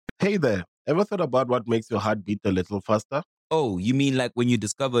Hey there, ever thought about what makes your heart beat a little faster? Oh, you mean like when you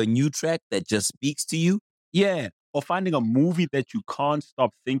discover a new track that just speaks to you? Yeah, or finding a movie that you can't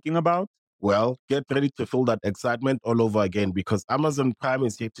stop thinking about. Well, get ready to feel that excitement all over again because Amazon Prime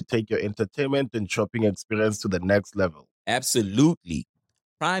is here to take your entertainment and shopping experience to the next level. Absolutely.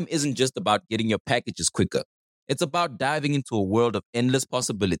 Prime isn't just about getting your packages quicker. It's about diving into a world of endless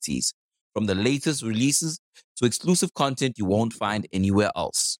possibilities, from the latest releases to exclusive content you won't find anywhere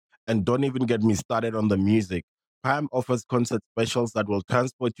else. And don't even get me started on the music. Prime offers concert specials that will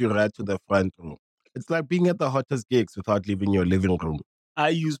transport you right to the front row. It's like being at the hottest gigs without leaving your living room. I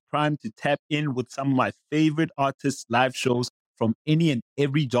use Prime to tap in with some of my favorite artists' live shows from any and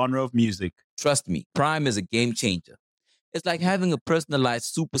every genre of music. Trust me, Prime is a game changer. It's like having a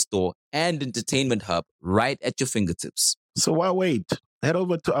personalized superstore and entertainment hub right at your fingertips. So why wait? Head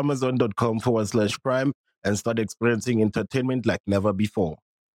over to amazon.com/prime and start experiencing entertainment like never before.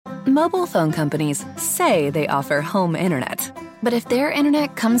 Mobile phone companies say they offer home internet. But if their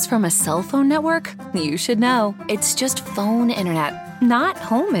internet comes from a cell phone network, you should know. It's just phone internet, not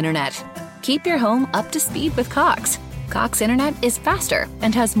home internet. Keep your home up to speed with Cox. Cox internet is faster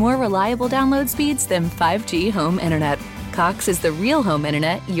and has more reliable download speeds than 5G home internet. Cox is the real home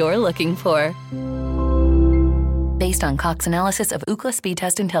internet you're looking for. Based on Cox analysis of Ookla speed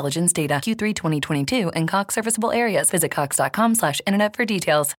test intelligence data Q3 2022 and Cox serviceable areas, visit cox.com/internet for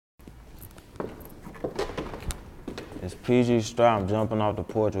details. It's PG Strap jumping off the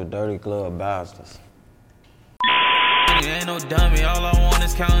porch with dirty glove bastards. Ain't no dummy, all I want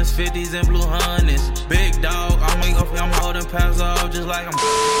is counting 50s and blue hundreds. Big dog, I'm holding pass off just like I'm.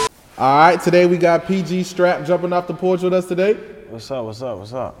 All right, today we got PG Strap jumping off the porch with us today. What's up?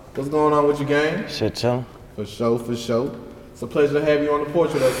 What's going on with you, gang? Shit chillin'. For sure. It's a pleasure to have you on the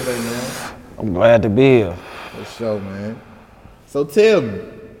porch with us today, man. I'm glad to be here. For sure, man. So tell me,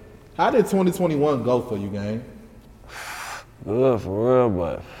 how did 2021 go for you, gang? Good for real,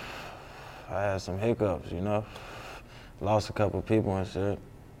 but I had some hiccups, you know. Lost a couple people and shit.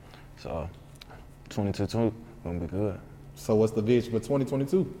 So 2022 gonna be good. So what's the vision for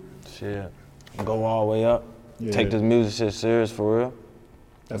 2022? Shit, go all the way up. Yeah. Take this music shit serious for real.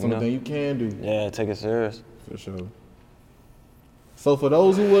 That's the only thing you can do. Yeah, take it serious. For sure. So for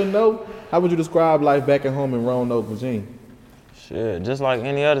those who wouldn't know, how would you describe life back at home in Roanoke, Virginia? Shit, just like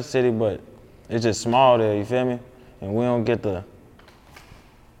any other city, but it's just small there, you feel me? And we don't get the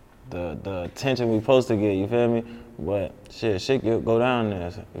attention we supposed to get, you feel me? But shit go down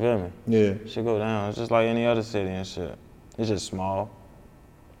there, you feel me? Yeah. Shit go down. It's just like any other city and shit. It's just small.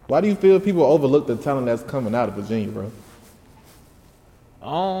 Why do you feel people overlook the talent that's coming out of Virginia, bro? I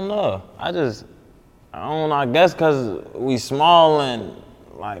don't know. I don't know. I guess because we small and,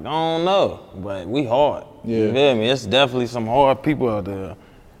 like, I don't know. But we hard. Yeah. You feel me? It's definitely some hard people out there.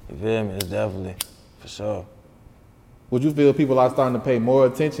 You feel me? It's definitely, for sure. Would you feel people are starting to pay more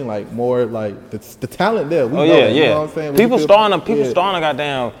attention, like more like the talent there? We Oh know yeah, that, yeah. You know what I'm saying? People starting to yeah.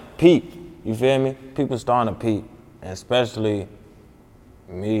 goddamn peep. You feel me? People starting to peep, and especially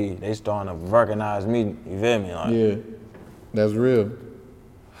me. They starting to recognize me. You feel me? Like, Yeah, that's real.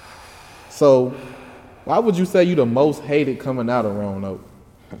 So, why would you say you the most hated coming out of Roanoke?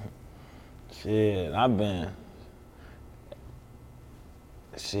 shit, goddamn,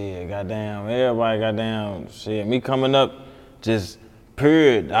 everybody goddamn, shit, me coming up, just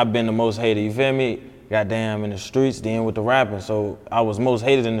period, I've been the most hated, you feel me? Goddamn, in the streets, then with the rapping, so I was most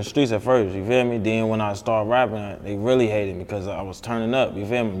hated in the streets at first, you feel me? Then when I started rapping, they really hated me because I was turning up, you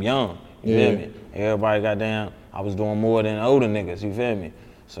feel me? I'm young, you feel me? Everybody goddamn, I was doing more than older niggas, you feel me?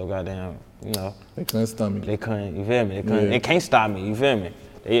 So goddamn, you know. They couldn't stomach. They couldn't, you feel me? They can't stop me, you feel me?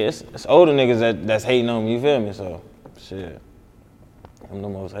 It's older niggas that's hating on me, you feel me? So, shit. I'm the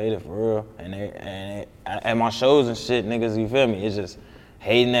most hated for real. And at my shows and shit, niggas, you feel me? It's just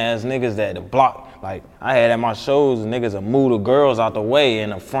hating ass niggas that the block. Like, I had at my shows, niggas would move the girls out the way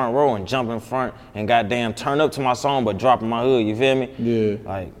in the front row and jump in front and goddamn turn up to my song but dropping my hood, you feel me? Yeah.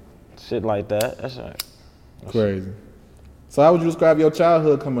 Like, shit like that. That's like Crazy. So how would you describe your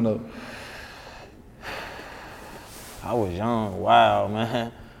childhood coming up? I was young, wild,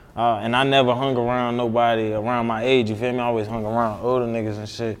 man. And I never hung around nobody around my age, you feel me? I always hung around older niggas and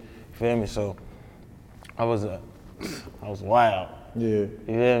shit, you feel me? So I was wild. Yeah. You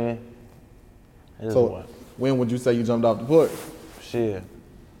feel me? So when would you say you jumped off the porch? Shit.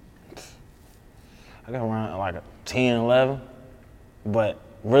 I got around like 10, 11, but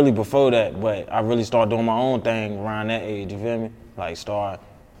really before that, but I really started doing my own thing around that age, you feel me? Like start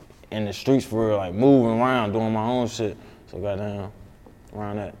in the streets for real, like moving around, doing my own shit. So goddamn,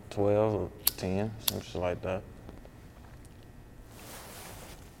 around that 12 or 10, some shit like that.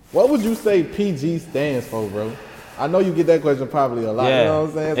 What would you say PG stands for, bro? I know you get that question probably a lot. Yeah. You know what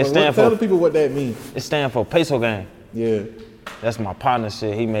I'm saying? It So stand tell for- the people what that means. It stands for peso game. Yeah. That's my partner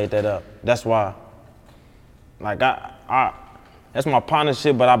shit. He made that up. That's why. Like that's my partner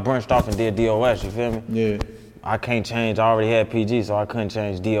shit, but I branched off and did DOS. You feel me? Yeah. I can't change. I already had PG, so I couldn't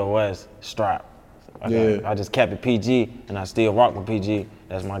change DOS strap. I just kept it PG, and I still rock with PG.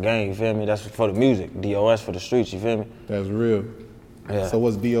 That's my game. You feel me? That's for the music. DOS for the streets. You feel me? That's real. Yeah. So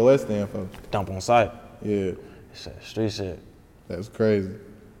what's DOS stand for? Dump on sight. Yeah. Street shit. That's crazy.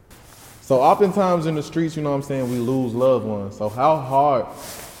 So oftentimes in the streets, you know what I'm saying, we lose loved ones. So how hard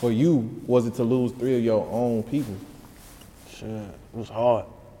for you was it to lose 3 of your own people? Shit, it was hard.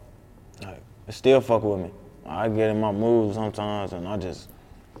 Like, it still fuck with me. I get in my mood sometimes and I just,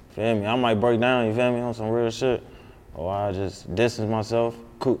 feel me? I might break down, you feel me, on some real shit. Or I just distance myself.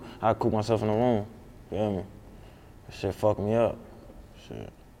 I coop myself in the room, feel me? That shit fuck me up.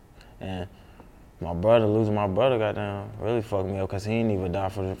 Shit. And losing my brother, goddamn, really fucked me up because he ain't even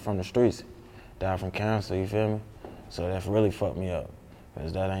died from the streets. Died from cancer, you feel me? So that really fucked me up.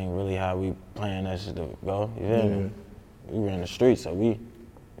 Because that ain't really how we plan that shit to go, you feel me? We were in the streets, so you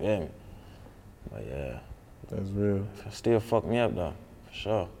feel me? But yeah. That's real. It still fucked me up though, for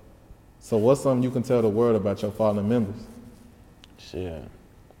sure. So what's something you can tell the world about your fallen members? Shit.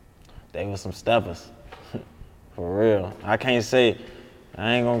 They was some steppers. For real. I can't say,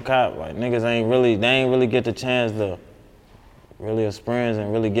 I ain't gonna cop. Like niggas they ain't really get the chance to really experience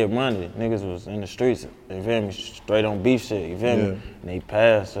and really get money. Niggas was in the streets, you feel me? Straight on beef shit, you feel me? And they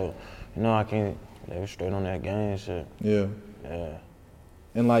passed, so you know they was straight on that gang shit. Yeah. Yeah.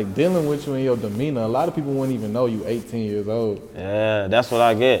 And like dealing with you and your demeanor, a lot of people wouldn't even know you 18 years old. Yeah, that's what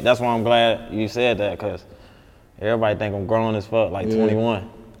I get. That's why I'm glad you said that, cause everybody think I'm grown as fuck, like 21.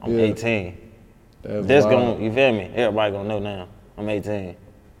 I'm 18. That's wild. You feel me? Everybody gonna know now. I'm 18.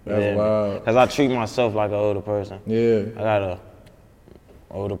 That's wild. Cause I treat myself like an older person. Yeah. I got a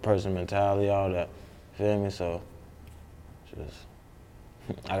older person mentality, all that. Feel me? So,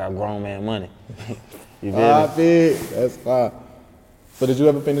 I got grown man money. You feel me? Big. That's fine. So did you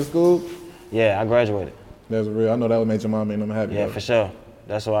ever finish school? Yeah, I graduated. That's real. I know that would make your mom and them happy. Yeah, though. for sure.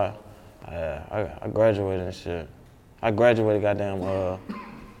 That's why I graduated and shit. I graduated goddamn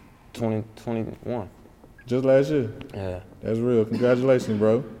 2021. Just last year? Yeah. That's real. Congratulations,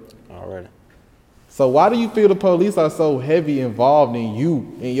 bro. Already. So why do you feel the police are so heavy involved in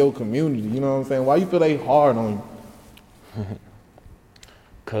you, in your community? You know what I'm saying? Why you feel they hard on you?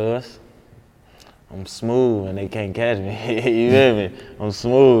 Cause I'm smooth and they can't catch me. You feel me? I'm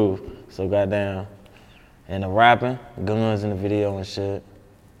smooth. So goddamn. And the rapping, guns in the video and shit,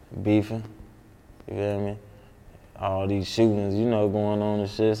 beefing. You feel me? All these shootings, you know, going on and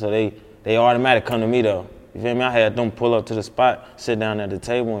shit. So they automatic come to me though. You feel me? I had them pull up to the spot, sit down at the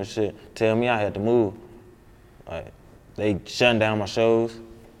table and shit, tell me I had to move. Like, they shutting down my shows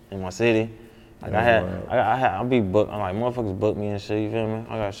in my city. Like I be booked, like motherfuckers book me and shit, you feel me?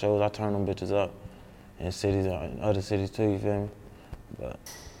 I got shows, I turn them bitches up in cities, in other cities too, you feel me? But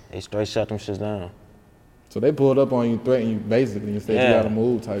they straight shut them shits down. So they pulled up on you, threatened you basically, and said you gotta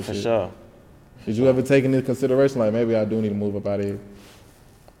move type for shit. For sure. Did you ever take into consideration, like maybe I do need to move up out of here?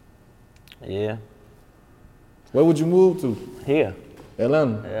 Yeah. Where would you move to? Here.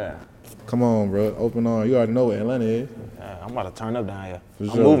 Atlanta? Yeah. Come on, bro. Open arms. You already know what Atlanta is. I'm about to turn up down here. For I'm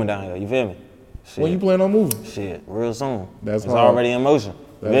sure. moving down here, you feel me? Shit. When you plan on moving? Shit, real soon. That's it's hard. already in motion. You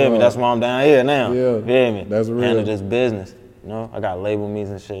That's feel me? hard. That's why I'm down here now. Yeah. You feel me? That's real. Handle this business. You know, I got label meetings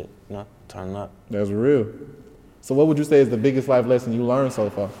and shit. You know, turning up. That's real. So what would you say is the biggest life lesson you learned so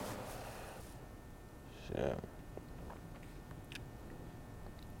far? Shit.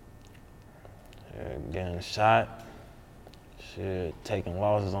 Getting shot. Shit, taking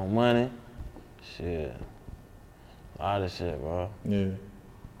losses on money. Shit. A lot of shit, bro. Yeah.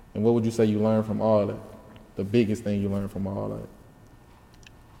 And what would you say you learned from all that? The biggest thing you learned from all that?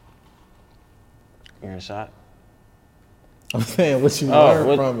 Getting shot. I'm saying what you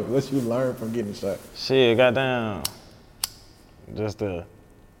learned from it. What you learned from getting shot. Shit, goddamn. Just to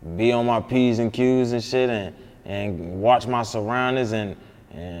be on my P's and Q's and shit and watch my surroundings and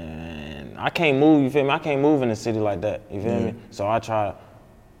I can't move, you feel me? I can't move in the city like that, you feel me? So I try,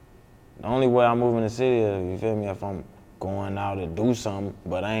 the only way I move in the city is, you feel me, if I'm going out to do something,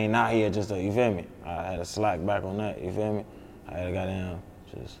 but I ain't out here just to, you feel me? I had to slack back on that, you feel me? I had to goddamn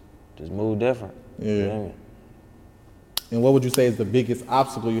just move different, you feel me? And what would you say is the biggest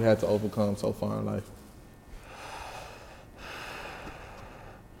obstacle you had to overcome so far in life?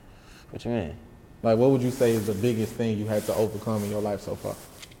 What you mean? Like, what would you say is the biggest thing you had to overcome in your life so far?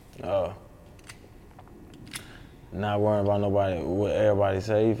 Not worrying about nobody, what everybody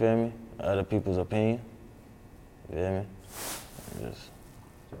say, you feel me? Other people's opinion, you feel me? Just.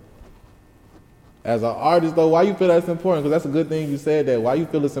 As an artist, though, why you feel that's important? Because that's a good thing you said that. Why you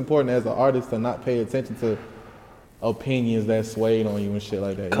feel it's important as an artist to not pay attention to opinions that swayed on you and shit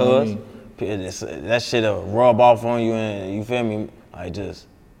like that? You know what I mean? That shit'll rub off on you and, you feel me? Like just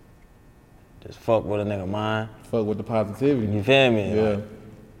fuck with a nigga mind. Fuck with the positivity. You feel me? Yeah. Like,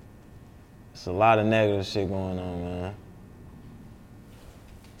 it's a lot of negative shit going on, man.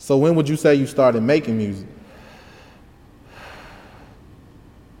 So when would you say you started making music?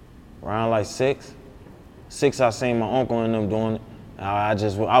 Around like 6. 6, I seen my uncle and them doing it. I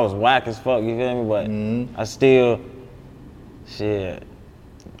was whack as fuck, you feel me? But I still, shit,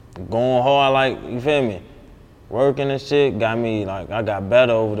 going hard, like, you feel me? Working and shit got me, like, I got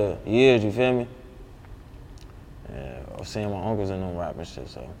better over the years, you feel me? Yeah, I was seeing my uncles and them rap and shit,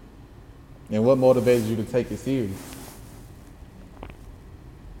 so. And what motivated you to take it serious?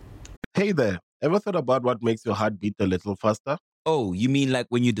 Hey there, ever thought about what makes your heart beat a little faster? Oh, you mean like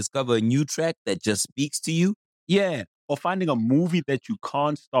when you discover a new track that just speaks to you? Yeah, or finding a movie that you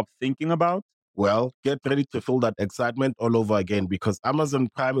can't stop thinking about. Well, get ready to feel that excitement all over again because Amazon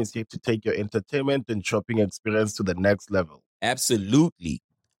Prime is here to take your entertainment and shopping experience to the next level. Absolutely.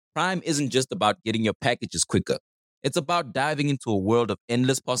 Prime isn't just about getting your packages quicker. It's about diving into a world of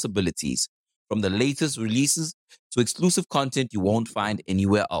endless possibilities, from the latest releases to exclusive content you won't find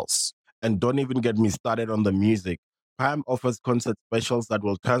anywhere else. And don't even get me started on the music. Prime offers concert specials that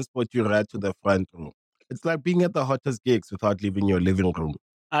will transport you right to the front row. It's like being at the hottest gigs without leaving your living room.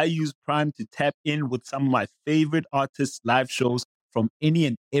 I use Prime to tap in with some of my favorite artists' live shows from any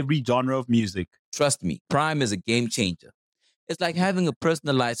and every genre of music. Trust me, Prime is a game changer. It's like having a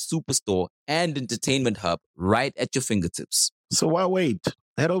personalized superstore and entertainment hub right at your fingertips. So why wait?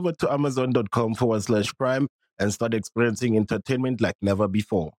 Head over to amazon.com/prime and start experiencing entertainment like never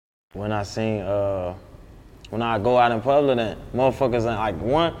before. When I go out in public, then motherfuckers ain't like,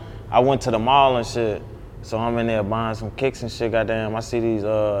 one, I went to the mall and shit, so I'm in there buying some kicks and shit, goddamn. I see these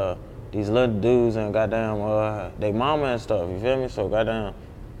little dudes and goddamn, they mama and stuff, you feel me? So goddamn,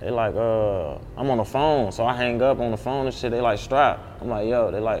 they like, I'm on the phone, so I hang up on the phone and shit, they like strap. I'm like, yo,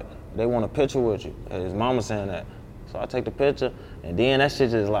 they want a picture with you. And his mama saying that. So I take the picture, and then that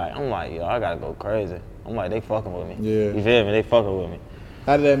shit just like, I'm like, yo, I gotta go crazy. I'm like, they fucking with me. Yeah. You feel me? They fucking with me.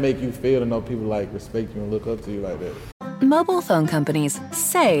 How did that make you feel to know people like respect you and look up to you like that? Mobile phone companies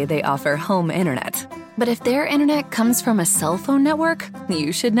say they offer home internet. But if their internet comes from a cell phone network,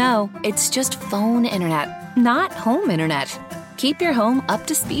 you should know. It's just phone internet, not home internet. Keep your home up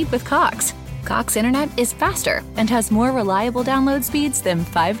to speed with Cox. Cox internet is faster and has more reliable download speeds than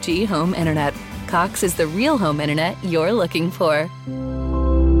 5G home internet. Cox is the real home internet you're looking for.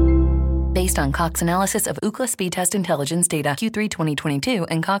 Based on Cox analysis of Ookla speed test intelligence data Q3 2022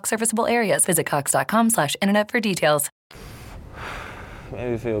 and Cox serviceable areas, visit cox.com/internet for details.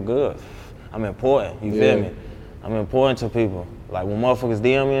 Made me feel good. I'm important, you feel me? I'm important to people. Like when motherfuckers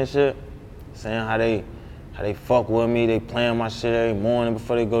DM me and shit, saying how they fuck with me, they playing my shit every morning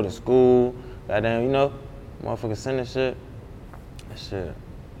before they go to school. Goddamn, you know, motherfuckers sending shit. That shit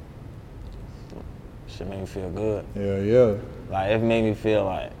made me feel good. Yeah. Like it made me feel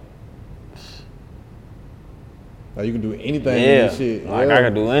like you can do anything in this shit. Like I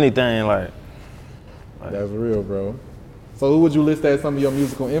can do anything, like. That's real, bro. So who would you list as some of your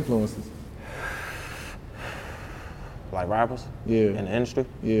musical influences? Like rappers? Yeah. In the industry?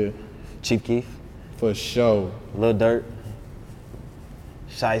 Yeah. Chief Keef. For sure. Lil Durk.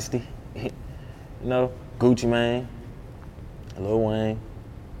 Shiesty. You know, Gucci Mane. Lil Wayne.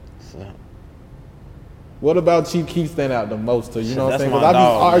 So. What about Chief Keef stand out the most to you? You know what I'm saying? Because my I be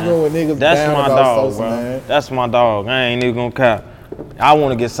dog, arguing with niggas down about Sosa, bro. man. That's my dog. I ain't even gonna cap. I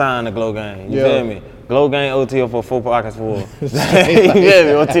want to get signed to Glow Gang. You feel me? Glow Gang OTO for 4 pockets full. You feel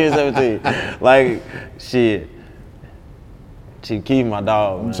me? On 10-17. Like, shit. Chief Keef my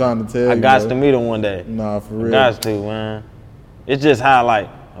dog, man. I'm trying to tell you, I got bro. to meet him one day. Nah, for real. I got to, man. It's just how, like,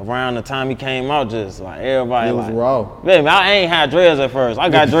 around the time he came out, just like everybody It was like, raw. Baby, I ain't had dreads at first. I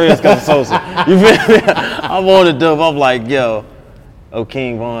got dreads because of Sosa. You feel me? I'm on the dub. I'm like, yo,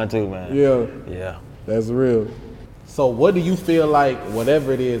 King Von too, man. Yeah. That's real. So what do you feel like,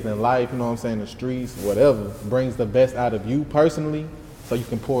 whatever it is in life, you know what I'm saying, the streets, whatever, brings the best out of you personally so you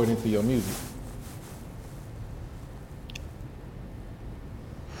can pour it into your music?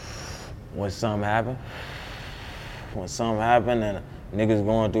 When something happen and niggas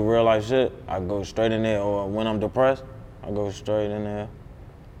going through real life shit, I go straight in there. Or when I'm depressed, I go straight in there.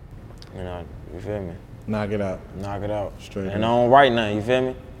 You know, you feel me? Knock it out. Knock it out. Straight And up. I don't write nothing, you feel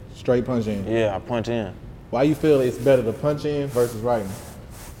me? Straight punch in. Yeah, I punch in. Why you feel it's better to punch in versus writing?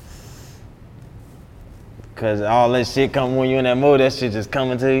 Cause all that shit come when you in that mode, that shit just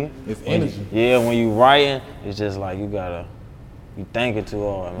coming to you. It's energy. When you writing, it's just like you thinking too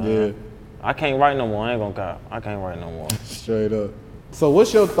hard, man. Yeah. I can't write no more, I ain't gonna cop. I can't write no more. Straight up. So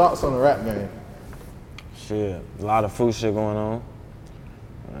what's your thoughts on the rap game? Shit, a lot of food shit going on.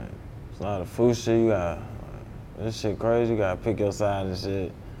 Like, it's a lot of food shit, you got, this shit crazy, you gotta pick your side and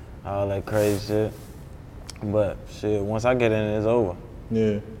shit. All that crazy shit. But shit, once I get in it, it's over.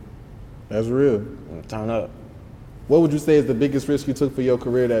 Yeah, that's real. Turn up. What would you say is the biggest risk you took for your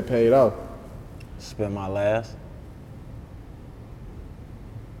career that paid off? Spend my last.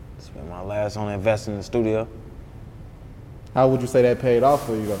 Spend my last on investing in the studio. How would you say that paid off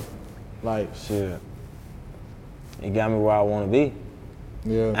for you though? Like, shit, it got me where I want to be.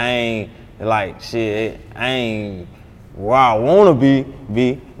 Yeah. I ain't where I want to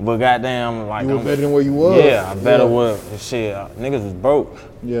be, but goddamn, like you were better than where you was. Yeah, I better was. Shit, niggas was broke.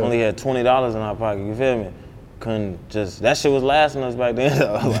 Yeah. Only had $20 in our pocket. You feel me? Couldn't just that shit was lasting us back then.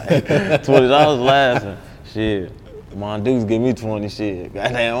 Like $20 lasting. Shit, my dudes give me 20 shit.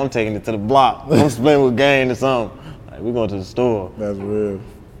 Goddamn, I'm taking it to the block. I'm splitting with gang or something. Like we going to the store. That's real.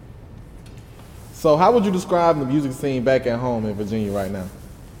 So how would you describe the music scene back at home in Virginia right now?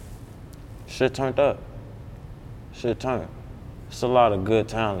 Shit turned up. Shit turned. It's a lot of good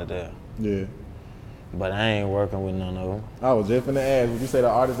talent there. Yeah. But I ain't working with none of them. I was just finna ask, would you say the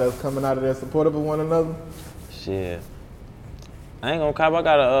artists that's coming out of there supportive of one another? Shit. I ain't gonna cop. I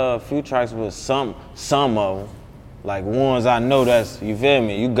got a few tracks with some of them. Like ones I know that's, you feel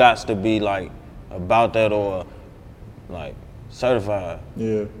me? You got to be like about that or like certified.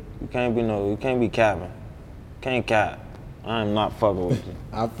 Yeah. You can't be capping. Can't cap. I'm not fucking with you.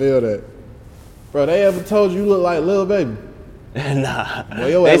 I feel that. Bro, they ever told you look like Lil Baby? Nah.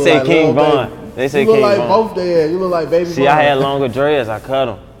 Well, they say like King Von. They say you look King like Von. both there. You look like Baby See, Von. I had longer dreads. I cut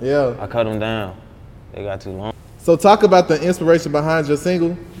them. Yeah. I cut them down. They got too long. So talk about the inspiration behind your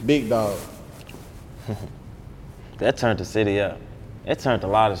single, Big Dog. That turned the city up. It turned a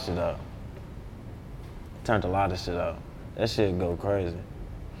lot of shit up. That shit go crazy.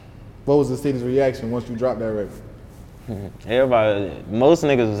 What was the city's reaction once you dropped that record? Everybody, most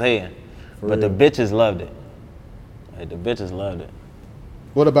niggas was hating, but real. the bitches loved it. Like, the bitches loved it.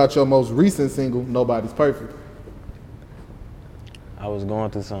 What about your most recent single, Nobody's Perfect? I was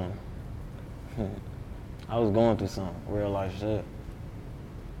going through something. Real life shit.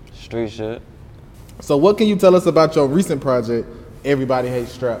 Street shit. So what can you tell us about your recent project, Everybody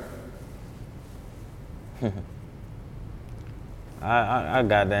Hates Strap? I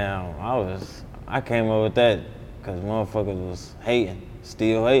got down. I came up with that because motherfuckers was hating,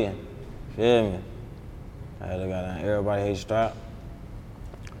 still hating. Feel me? I had to got down. Everybody Hates Strap.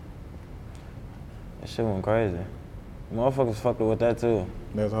 That shit went crazy. Motherfuckers fucked with that too.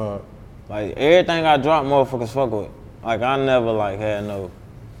 That's hard. Like everything I dropped, motherfuckers fuck with. Like I never like had no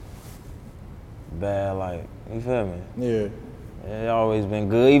bad like. You feel me? Yeah. It always been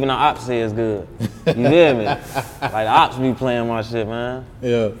good. Even the ops say it's good. You feel me? Like the ops be playing my shit, man.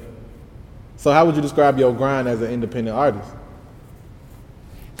 Yeah. So how would you describe your grind as an independent artist?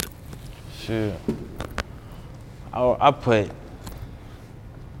 Shit. I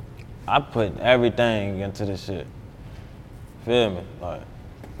put everything into this shit. Feel me? Like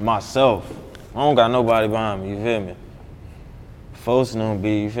myself. I don't got nobody behind me, you feel me? Folks don't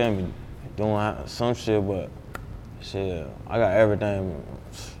be, you feel me, doing some shit, but shit, I got everything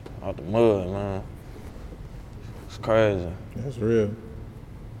out the mud, man. It's crazy. That's real.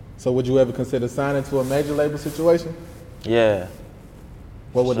 So would you ever consider signing to a major label situation? Yeah.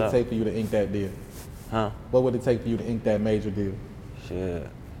 What would it take for you to ink that deal? Huh? What would it take for you to ink that major deal? Shit, it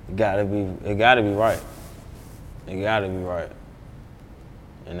gotta be right. It gotta be right.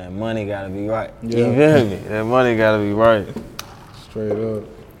 And that money gotta be right. Yeah. You feel me? That money gotta be right. Straight up.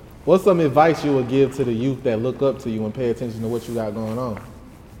 What's some advice you would give to the youth that look up to you and pay attention to what you got going on?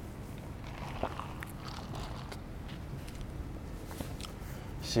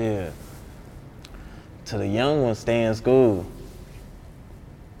 Shit. To the young ones, stay in school.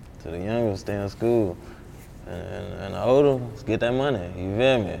 And the older ones, get that money. You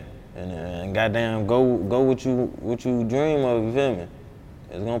feel me? And goddamn, go what you dream of. You feel me?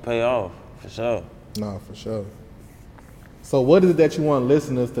 It's gonna pay off for sure. Nah, for sure. So what is it that you want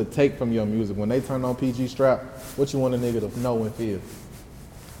listeners to take from your music? When they turn on PG Strap, what you want a nigga to know and feel?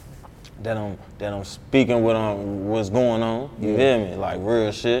 That I'm speaking what's going on. You feel me? Like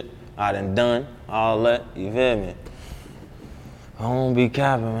real shit. I done all that. You feel me? I don't be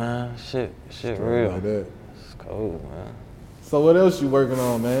capping, man. Shit real. Like that. It's cold, man. So what else you working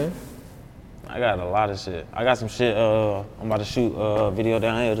on, man? I got a lot of shit. I got some shit. I'm about to shoot a video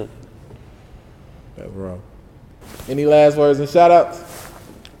down here. That's wrong. Any last words and shout outs?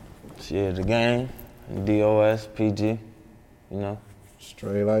 Shit, the game, DOS, PG, you know.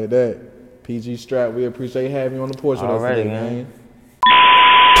 Straight like that. PG Strap, we appreciate having you on the porch with us Already, today, man.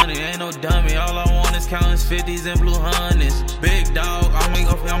 man. Ain't no dummy, all I want is counting 50s and blue hundreds. Big dog,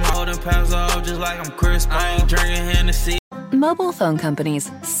 I'm holding pounds off just like I'm Chris. I ain't drinking Hennessy. Mobile phone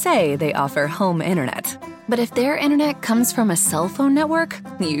companies say they offer home internet. But if their internet comes from a cell phone network,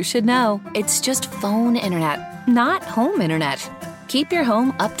 you should know. It's just phone internet, not home internet. Keep your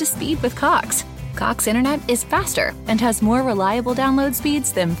home up to speed with Cox. Cox internet is faster and has more reliable download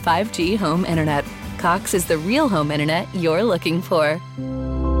speeds than 5G home internet. Cox is the real home internet you're looking for.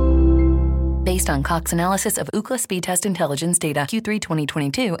 Based on Cox analysis of Ookla speed test intelligence data Q3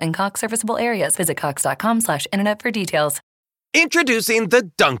 2022 and Cox serviceable areas, visit cox.com/internet for details. Introducing the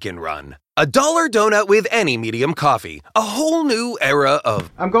Dunkin' Run. $1 donut with any medium coffee. A whole new era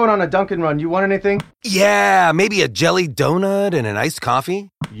of... I'm going on a Dunkin' Run. You want anything? Yeah, maybe a jelly donut and an iced coffee?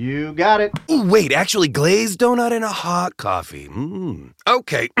 You got it. Ooh, wait, actually glazed donut and a hot coffee.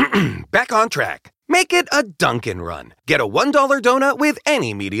 Okay, back on track. Make it a Dunkin' Run. Get a $1 donut with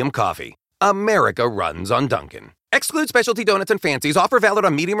any medium coffee. America runs on Dunkin'. Exclude specialty donuts and fancies. Offer valid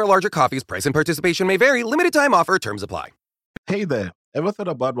on medium or larger coffees. Price and participation may vary. Limited time offer. Terms apply. Hey there, ever thought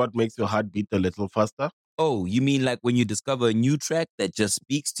about what makes your heart beat a little faster? Oh, you mean like when you discover a new track that just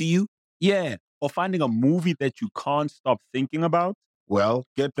speaks to you? Yeah, or finding a movie that you can't stop thinking about. Well,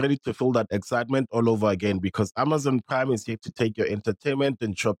 get ready to feel that excitement all over again because Amazon Prime is here to take your entertainment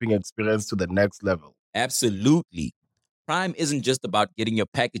and shopping experience to the next level. Absolutely. Prime isn't just about getting your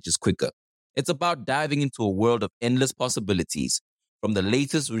packages quicker. It's about diving into a world of endless possibilities, from the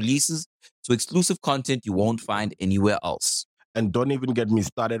latest releases to exclusive content you won't find anywhere else. And don't even get me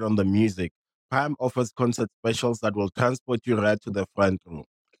started on the music. Prime offers concert specials that will transport you right to the front row.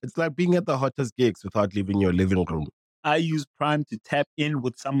 It's like being at the hottest gigs without leaving your living room. I use Prime to tap in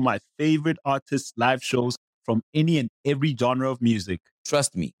with some of my favorite artists' live shows from any and every genre of music.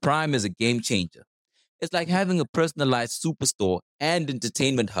 Trust me, Prime is a game changer. It's like having a personalized superstore and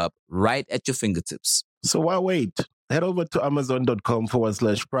entertainment hub right at your fingertips. So why wait? Head over to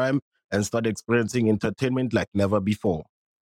amazon.com/Prime and start experiencing entertainment like never before.